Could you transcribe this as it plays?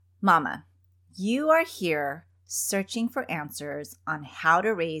Mama, you are here searching for answers on how to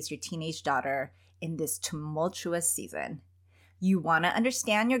raise your teenage daughter in this tumultuous season. You want to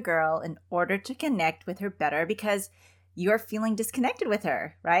understand your girl in order to connect with her better because you are feeling disconnected with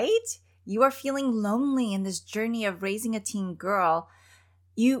her, right? You are feeling lonely in this journey of raising a teen girl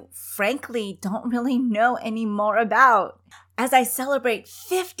you frankly don't really know any more about. As I celebrate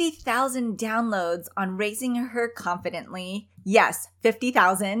 50,000 downloads on Raising Her Confidently, yes,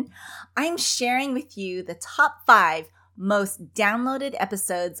 50,000, I'm sharing with you the top 5 most downloaded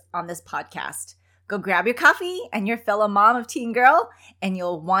episodes on this podcast. Go grab your coffee and your fellow mom of teen girl, and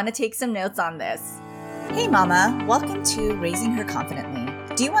you'll want to take some notes on this. Hey mama, welcome to Raising Her Confidently.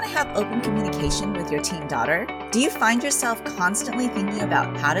 Do you want to have open communication with your teen daughter? Do you find yourself constantly thinking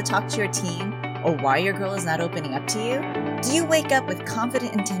about how to talk to your teen or why your girl is not opening up to you? Do you wake up with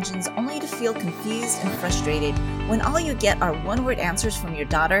confident intentions only to feel confused and frustrated when all you get are one-word answers from your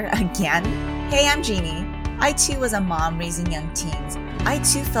daughter again? Hey, I'm Jeannie. I too was a mom raising young teens. I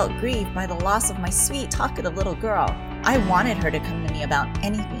too felt grieved by the loss of my sweet, talkative little girl. I wanted her to come to me about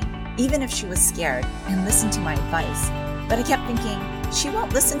anything, even if she was scared, and listen to my advice. But I kept thinking, she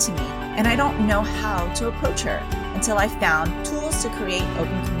won't listen to me, and I don't know how to approach her until I found tools to create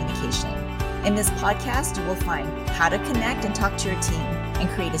open communication. In this podcast, you will find how to connect and talk to your teen and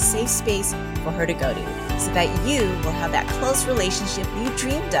create a safe space for her to go to so that you will have that close relationship you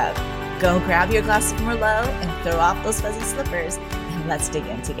dreamed of. Go grab your glass of Merlot and throw off those fuzzy slippers, and let's dig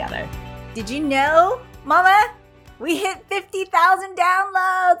in together. Did you know, Mama? We hit 50,000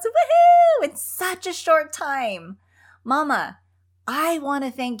 downloads! Woohoo! In such a short time. Mama, I want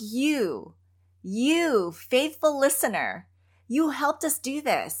to thank you, faithful listener. You helped us do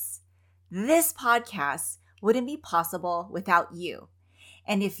this. This podcast wouldn't be possible without you.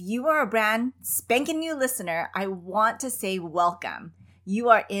 And if you are a brand spanking new listener, I want to say welcome. You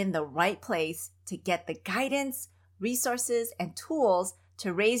are in the right place to get the guidance, resources, and tools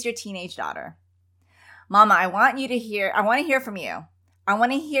to raise your teenage daughter. Mama, I want to hear from you. I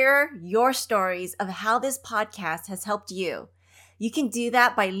want to hear your stories of how this podcast has helped you. You can do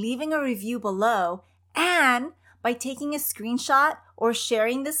that by leaving a review below and by taking a screenshot or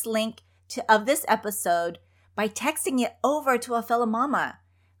sharing this link of this episode by texting it over to a fellow mama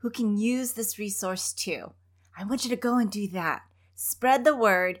who can use this resource too. I want you to go and do that. Spread the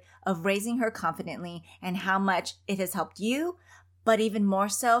word of Raising Her Confidently and how much it has helped you, but even more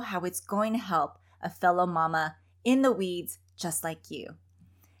so how it's going to help a fellow mama in the weeds just like you.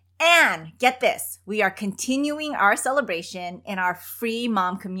 And get this, we are continuing our celebration in our free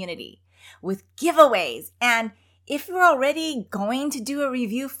mom community with giveaways. And if you're already going to do a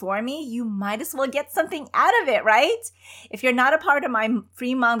review for me, you might as well get something out of it, right? If you're not a part of my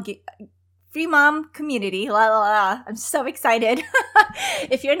free mom community, I'm so excited.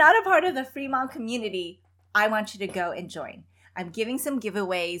 If you're not a part of the free mom community, I want you to go and join. I'm giving some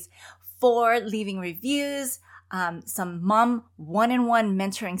giveaways for leaving reviews, some mom one-on-one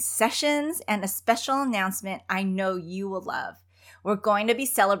mentoring sessions, and a special announcement I know you will love. We're going to be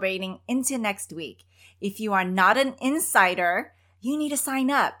celebrating into next week. If you are not an insider, you need to sign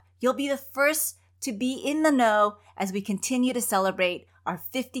up. You'll be the first to be in the know as we continue to celebrate our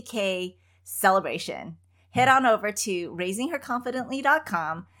 50K celebration. Head on over to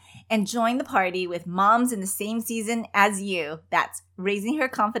raisingherconfidently.com and join the party with moms in the same season as you. That's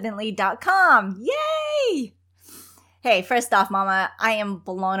raisingherconfidently.com. Yay! Hey, first off, Mama, I am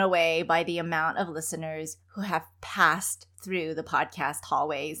blown away by the amount of listeners who have passed through the podcast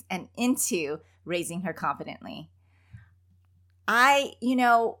hallways and into Raising Her Confidently. I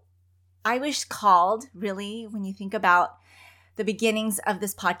was called, really, when you think about the beginnings of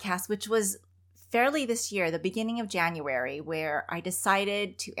this podcast, which was fairly this year, the beginning of January, where I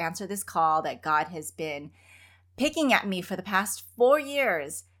decided to answer this call that God has been picking at me for the past 4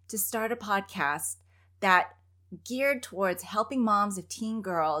 years to start a podcast that geared towards helping moms of teen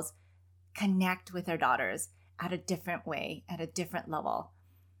girls connect with their daughters at a different way, at a different level.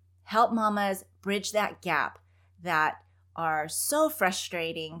 Help mamas bridge that gap that are so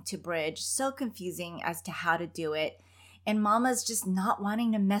frustrating to bridge, so confusing as to how to do it, and mamas just not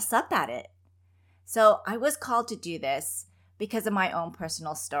wanting to mess up at it. So I was called to do this because of my own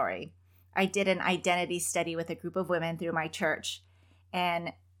personal story. I did an identity study with a group of women through my church,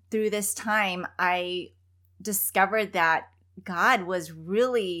 and through this time, I discovered that God was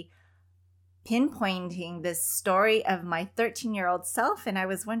really pinpointing this story of my 13-year-old self. And I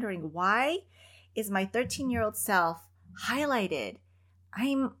was wondering, why is my 13-year-old self highlighted?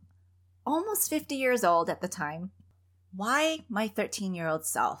 I'm almost 50 years old at the time. Why my 13-year-old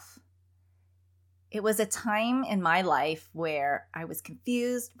self? It was a time in my life where I was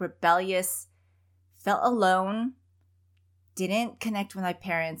confused, rebellious, felt alone, didn't connect with my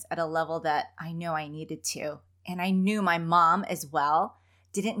parents at a level that I know I needed to. And I knew my mom as well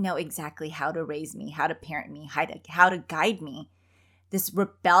didn't know exactly how to raise me, how to parent me, how to guide me. This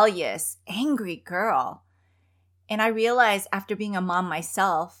rebellious, angry girl. And I realized after being a mom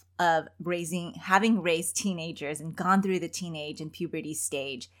myself of having raised teenagers and gone through the teenage and puberty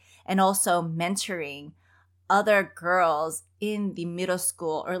stage, and also mentoring other girls in the middle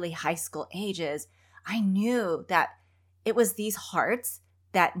school, early high school ages, I knew that it was these hearts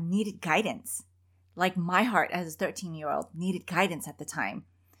that needed guidance. Like my heart as a 13-year-old needed guidance at the time.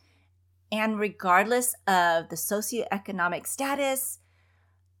 And regardless of the socioeconomic status,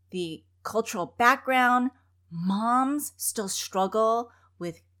 the cultural background, moms still struggle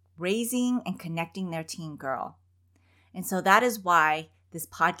with raising and connecting their teen girl. And so that is why this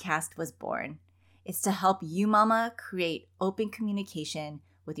podcast was born. It's to help you, mama, create open communication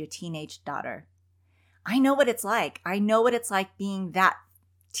with your teenage daughter. I know what it's like. I know what it's like being that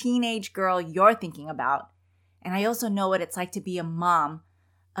teenage girl you're thinking about. And I also know what it's like to be a mom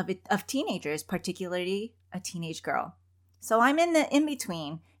of teenagers, particularly a teenage girl. So I'm in the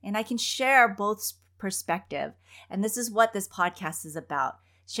in-between, and I can share both perspective. And this is what this podcast is about,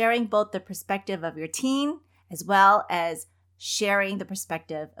 sharing both the perspective of your teen as well as sharing the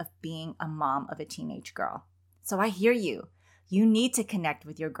perspective of being a mom of a teenage girl. So I hear you. You need to connect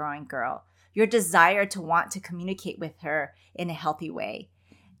with your growing girl, your desire to want to communicate with her in a healthy way.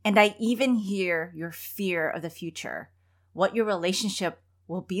 And I even hear your fear of the future, what your relationship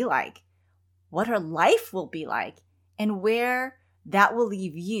will be like, what her life will be like, and where that will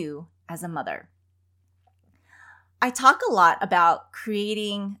leave you as a mother. I talk a lot about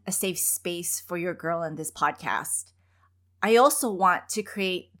creating a safe space for your girl in this podcast. I also want to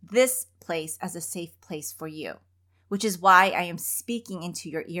create this place as a safe place for you, which is why I am speaking into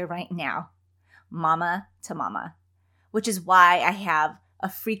your ear right now, mama to mama, which is why I have a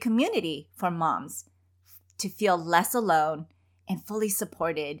free community for moms to feel less alone and fully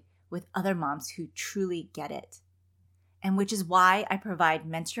supported with other moms who truly get it. And which is why I provide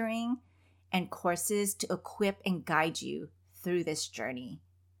mentoring and courses to equip and guide you through this journey.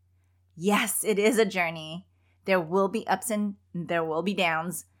 Yes, it is a journey. There will be ups and there will be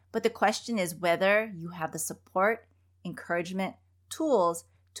downs, but the question is whether you have the support, encouragement, tools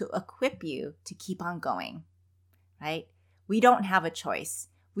to equip you to keep on going, right? We don't have a choice.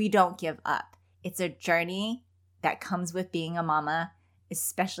 We don't give up. It's a journey that comes with being a mama,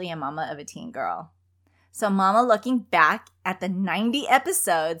 especially a mama of a teen girl. So mama, looking back at the 90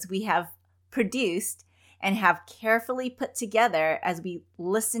 episodes we have produced and have carefully put together as we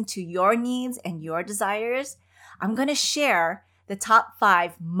listen to your needs and your desires, I'm going to share the top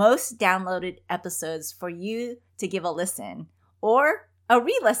 5 most downloaded episodes for you to give a listen or a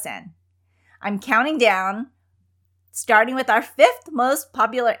re-listen. I'm counting down, starting with our 5th most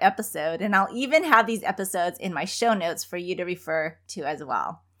popular episode, and I'll even have these episodes in my show notes for you to refer to as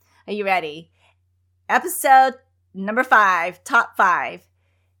well. Are you ready? Episode number 5, top 5.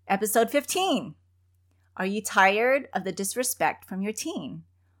 Episode 15. Are you tired of the disrespect from your teen?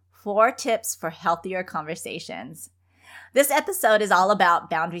 4 tips for healthier conversations. This episode is all about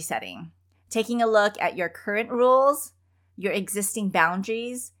boundary setting, taking a look at your current rules, your existing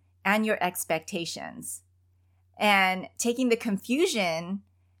boundaries, and your expectations, and taking the confusion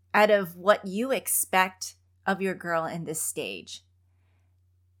out of what you expect of your girl in this stage.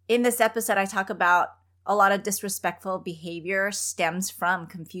 In this episode, I talk about a lot of disrespectful behavior stems from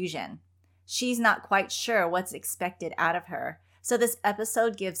confusion. She's not quite sure what's expected out of her. So this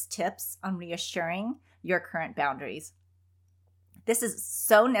episode gives tips on reassuring your current boundaries. This is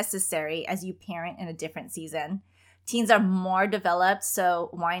so necessary as you parent in a different season. Teens are more developed, so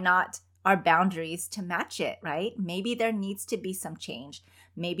why not our boundaries to match it, right? Maybe there needs to be some change.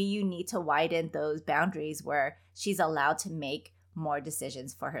 Maybe you need to widen those boundaries where she's allowed to make more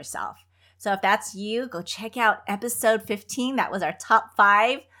decisions for herself. So if that's you, go check out episode 15. That was our top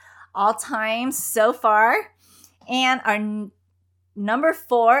 5 all time so far. And our number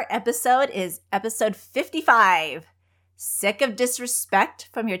 4 episode is episode 55. Sick of disrespect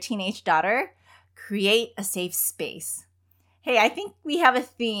from your teenage daughter? Create a safe space. Hey, I think we have a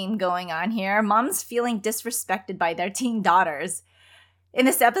theme going on here. Moms feeling disrespected by their teen daughters. In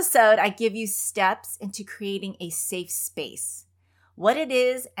this episode, I give you steps into creating a safe space. What it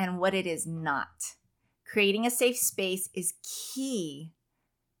is and what it is not. Creating a safe space is key.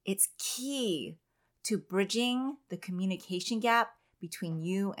 It's key to bridging the communication gap between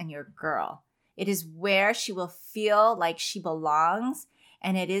you and your girl. It is where she will feel like she belongs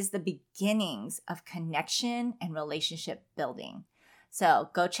and it is the beginnings of connection and relationship building. So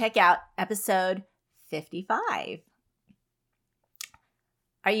go check out episode 55.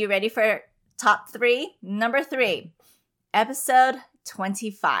 Are you ready for top 3? Number 3, episode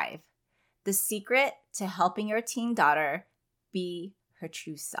 25, the secret to helping your teen daughter be her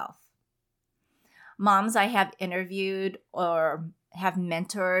true self. Moms I have interviewed or have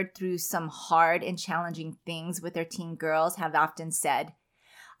mentored through some hard and challenging things with their teen girls have often said,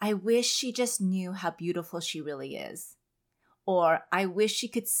 I wish she just knew how beautiful she really is. Or I wish she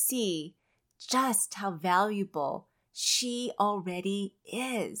could see just how valuable she already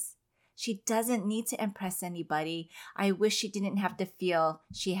is. She doesn't need to impress anybody. I wish she didn't have to feel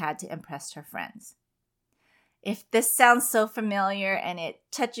she had to impress her friends. If this sounds so familiar and it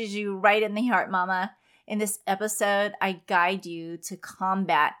touches you right in the heart, Mama, in this episode, I guide you to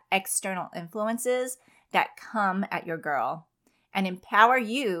combat external influences that come at your girl and empower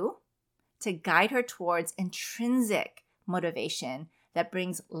you to guide her towards intrinsic motivation that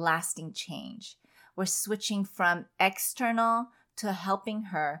brings lasting change. We're switching from external to helping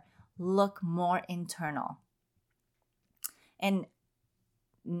her look more internal. And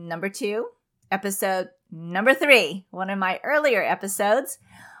number 2, episode number 3, one of my earlier episodes,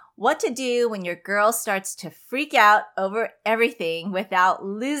 what to do when your girl starts to freak out over everything without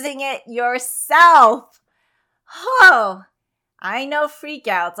losing it yourself. Oh, I know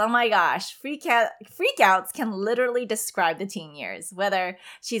freakouts. Oh my gosh. Freakouts can literally describe the teen years, whether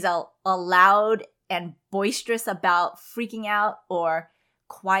she's a loud and boisterous about freaking out or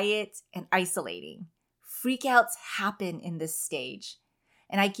quiet and isolating. Freakouts happen in this stage.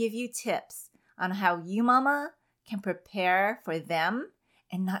 And I give you tips on how you, Mama, can prepare for them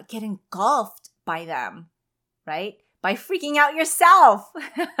and not get engulfed by them, right? By freaking out yourself.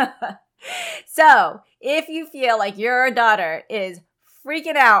 So if you feel like your daughter is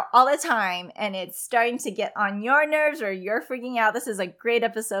freaking out all the time and it's starting to get on your nerves or you're freaking out, this is a great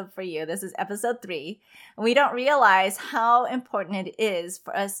episode for you. This is episode 3. And we don't realize how important it is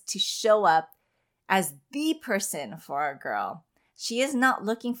for us to show up as the person for our girl. She is not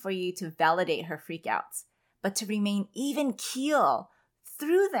looking for you to validate her freakouts, but to remain even keel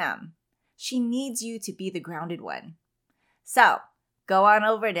through them. She needs you to be the grounded one. So go on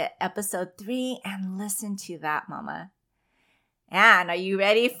over to episode 3 and listen to that, Mama. And are you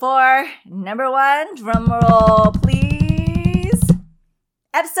ready for number 1? Drum roll, please.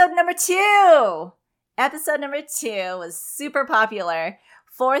 Episode number 2. Episode number 2 was super popular.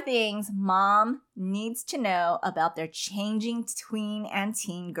 4 things mom needs to know about their changing tween and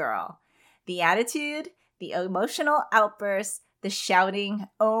teen girl. The attitude, the emotional outbursts, the shouting,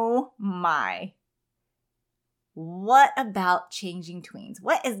 oh my. What about changing tweens?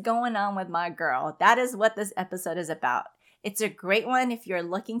 What is going on with my girl? That is what this episode is about. It's a great one if you're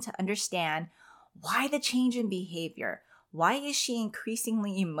looking to understand why the change in behavior. Why is she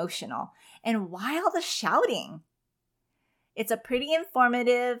increasingly emotional? And why all the shouting? It's a pretty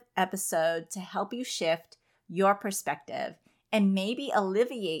informative episode to help you shift your perspective and maybe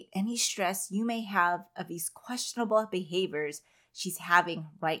alleviate any stress you may have of these questionable behaviors she's having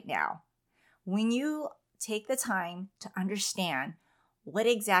right now. When you take the time to understand what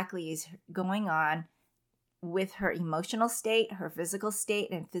exactly is going on with her emotional state, her physical state,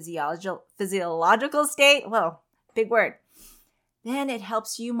 and physiological state, whoa, big word, then it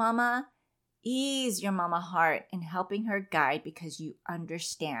helps you, Mama, ease your mama heart in helping her guide because you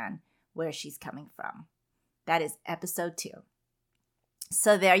understand where she's coming from. That is episode 2.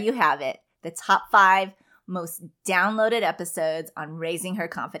 So there you have it, the top 5 most downloaded episodes on raising her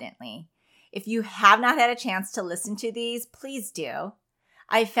confidently. If you have not had a chance to listen to these, please do.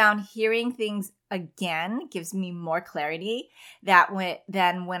 I found hearing things again gives me more clarity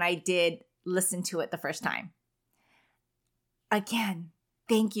than when I did listen to it the first time. Again,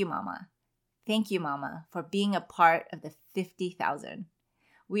 thank you, Mama. Thank you, Mama, for being a part of the 50,000.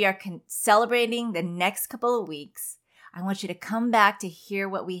 We are celebrating the next couple of weeks. I want you to come back to hear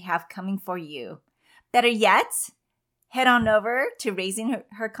what we have coming for you. Better yet, head on over to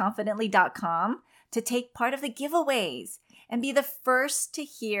raisingherconfidently.com to take part of the giveaways and be the first to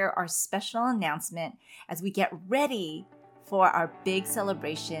hear our special announcement as we get ready for our big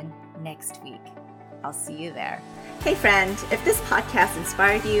celebration next week. I'll see you there. Hey friend, if this podcast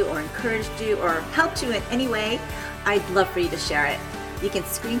inspired you or encouraged you or helped you in any way, I'd love for you to share it. You can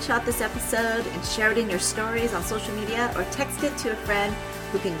screenshot this episode and share it in your stories on social media or text it to a friend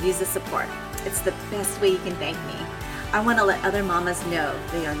who can use the support. It's the best way you can thank me. I want to let other mamas know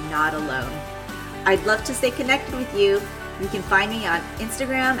they are not alone. I'd love to stay connected with you. You can find me on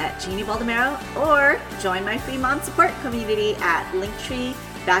Instagram at Jeannie Baldemero or join my free mom support community at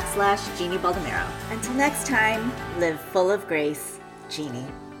Linktree/Jeannie Baldemero. Until next time, live full of grace, Jeannie.